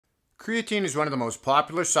Creatine is one of the most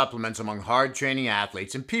popular supplements among hard training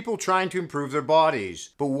athletes and people trying to improve their bodies.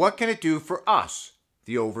 But what can it do for us,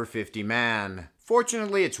 the over 50 man?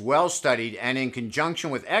 Fortunately, it's well studied, and in conjunction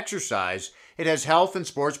with exercise, it has health and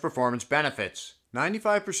sports performance benefits.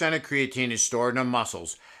 95% of creatine is stored in our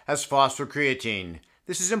muscles as phosphocreatine.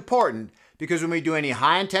 This is important because when we do any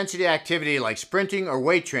high intensity activity like sprinting or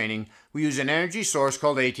weight training, we use an energy source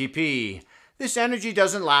called ATP. This energy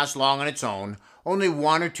doesn't last long on its own, only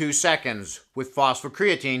 1 or 2 seconds. With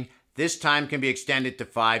phosphocreatine, this time can be extended to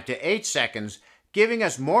 5 to 8 seconds, giving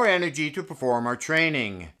us more energy to perform our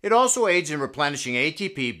training. It also aids in replenishing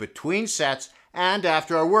ATP between sets and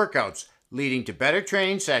after our workouts, leading to better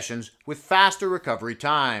training sessions with faster recovery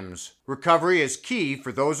times. Recovery is key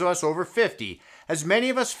for those of us over 50, as many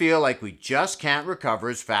of us feel like we just can't recover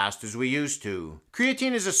as fast as we used to.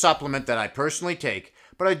 Creatine is a supplement that I personally take,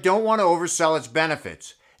 but I don't want to oversell its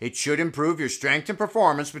benefits. It should improve your strength and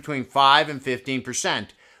performance between 5 and 15%,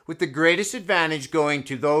 with the greatest advantage going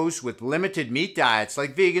to those with limited meat diets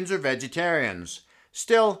like vegans or vegetarians.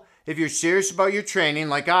 Still, if you're serious about your training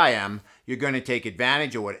like I am, you're going to take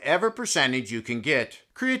advantage of whatever percentage you can get.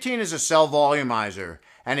 Creatine is a cell volumizer,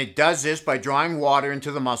 and it does this by drawing water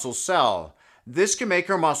into the muscle cell. This can make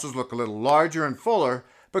our muscles look a little larger and fuller,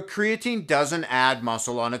 but creatine doesn't add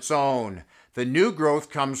muscle on its own. The new growth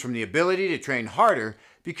comes from the ability to train harder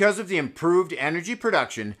because of the improved energy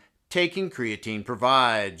production taking creatine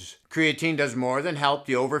provides. Creatine does more than help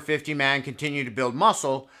the over 50 man continue to build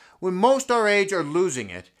muscle. When most our age are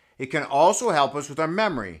losing it, it can also help us with our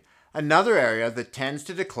memory, another area that tends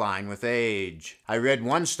to decline with age. I read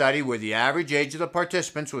one study where the average age of the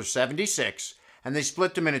participants was 76, and they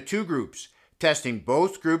split them into 2 groups, testing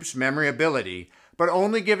both groups' memory ability, but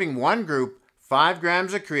only giving one group 5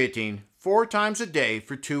 grams of creatine 4 times a day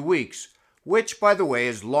for 2 weeks, which, by the way,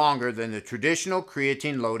 is longer than the traditional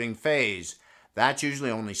creatine loading phase. That's usually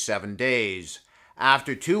only 7 days.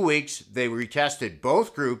 After 2 weeks, they retested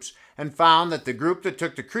both groups and found that the group that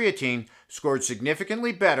took the creatine scored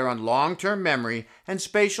significantly better on long-term memory and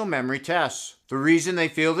spatial memory tests. The reason they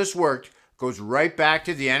feel this worked goes right back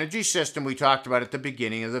to the energy system we talked about at the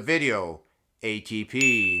beginning of the video,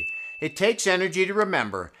 ATP. It takes energy to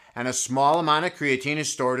remember, and a small amount of creatine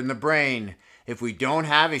is stored in the brain. If we don't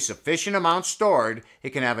have a sufficient amount stored,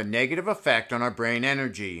 it can have a negative effect on our brain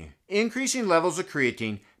energy. Increasing levels of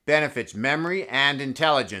creatine benefits memory and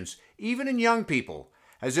intelligence, even in young people,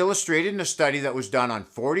 as illustrated in a study that was done on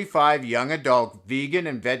 45 young adult vegan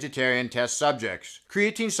and vegetarian test subjects.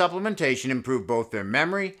 Creatine supplementation improved both their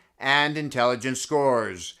memory and intelligence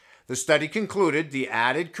scores. The study concluded the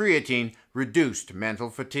added creatine reduced mental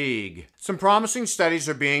fatigue. Some promising studies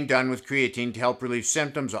are being done with creatine to help relieve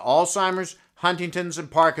symptoms of Alzheimer's, Huntington's,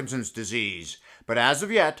 and Parkinson's disease. But as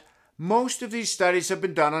of yet, most of these studies have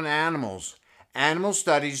been done on animals. Animal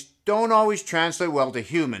studies don't always translate well to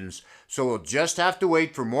humans, so we'll just have to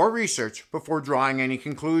wait for more research before drawing any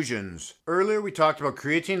conclusions. Earlier we talked about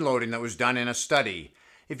creatine loading that was done in a study.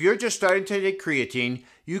 If you're just starting to take creatine,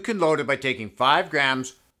 you can load it by taking 5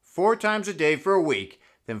 grams 4 times a day for a week,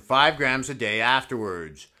 then 5 grams a day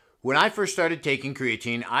afterwards. When I first started taking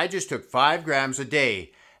creatine, I just took 5 grams a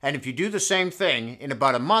day, and if you do the same thing, in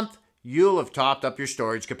about a month, you'll have topped up your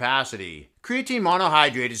storage capacity. Creatine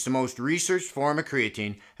Monohydrate is the most researched form of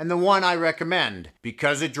creatine and the one I recommend.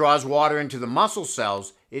 Because it draws water into the muscle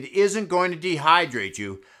cells, it isn't going to dehydrate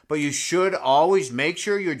you, but you should always make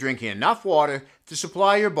sure you're drinking enough water to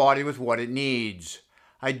supply your body with what it needs.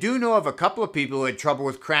 I do know of a couple of people who had trouble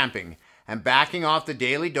with cramping, and backing off the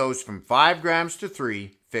daily dose from 5 grams to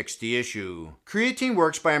 3 fixed the issue. Creatine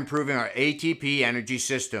works by improving our ATP energy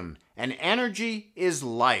system, and energy is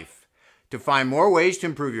life. To find more ways to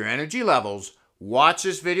improve your energy levels, watch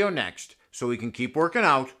this video next so we can keep working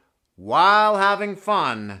out while having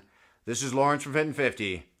fun. This is Lawrence from Fit and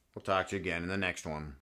 50. We'll talk to you again in the next one.